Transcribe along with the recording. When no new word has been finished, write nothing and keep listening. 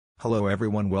Hello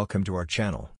everyone, welcome to our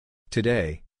channel.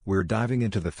 Today, we're diving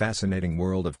into the fascinating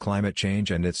world of climate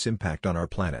change and its impact on our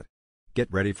planet.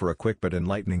 Get ready for a quick but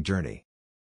enlightening journey.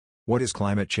 What is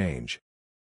climate change?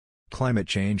 Climate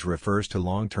change refers to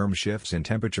long-term shifts in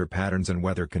temperature patterns and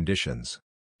weather conditions.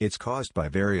 It's caused by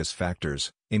various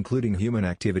factors, including human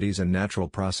activities and natural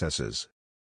processes.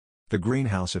 The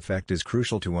greenhouse effect is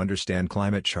crucial to understand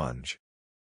climate change.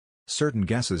 Certain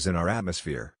gases in our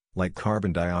atmosphere, like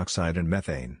carbon dioxide and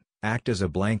methane, act as a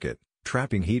blanket,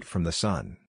 trapping heat from the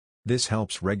sun. This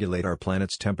helps regulate our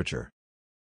planet's temperature.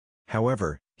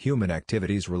 However, human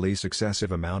activities release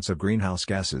excessive amounts of greenhouse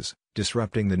gases,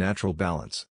 disrupting the natural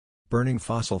balance. Burning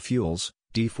fossil fuels,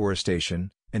 deforestation,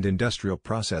 and industrial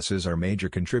processes are major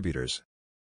contributors.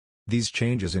 These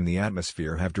changes in the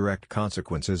atmosphere have direct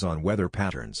consequences on weather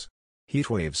patterns. Heat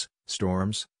waves,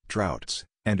 storms, droughts,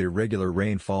 and irregular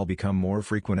rainfall become more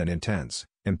frequent and intense,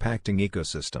 impacting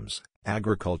ecosystems,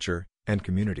 agriculture, and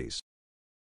communities.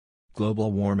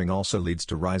 Global warming also leads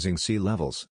to rising sea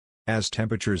levels. As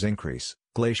temperatures increase,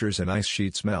 glaciers and ice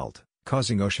sheets melt,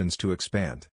 causing oceans to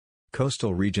expand.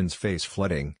 Coastal regions face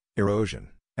flooding, erosion,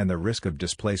 and the risk of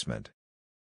displacement.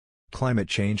 Climate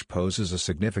change poses a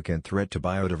significant threat to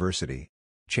biodiversity.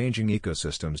 Changing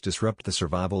ecosystems disrupt the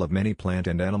survival of many plant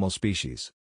and animal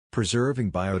species.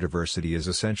 Preserving biodiversity is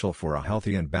essential for a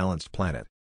healthy and balanced planet.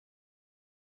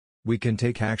 We can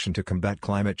take action to combat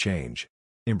climate change.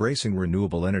 Embracing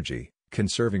renewable energy,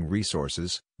 conserving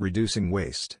resources, reducing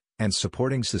waste, and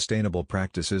supporting sustainable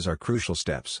practices are crucial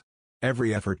steps.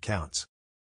 Every effort counts.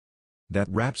 That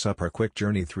wraps up our quick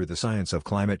journey through the science of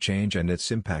climate change and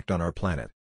its impact on our planet.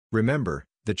 Remember,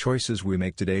 the choices we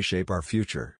make today shape our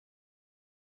future.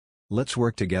 Let's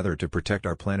work together to protect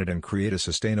our planet and create a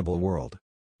sustainable world.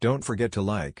 Don't forget to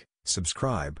like,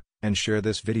 subscribe, and share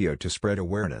this video to spread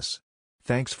awareness.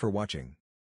 Thanks for watching.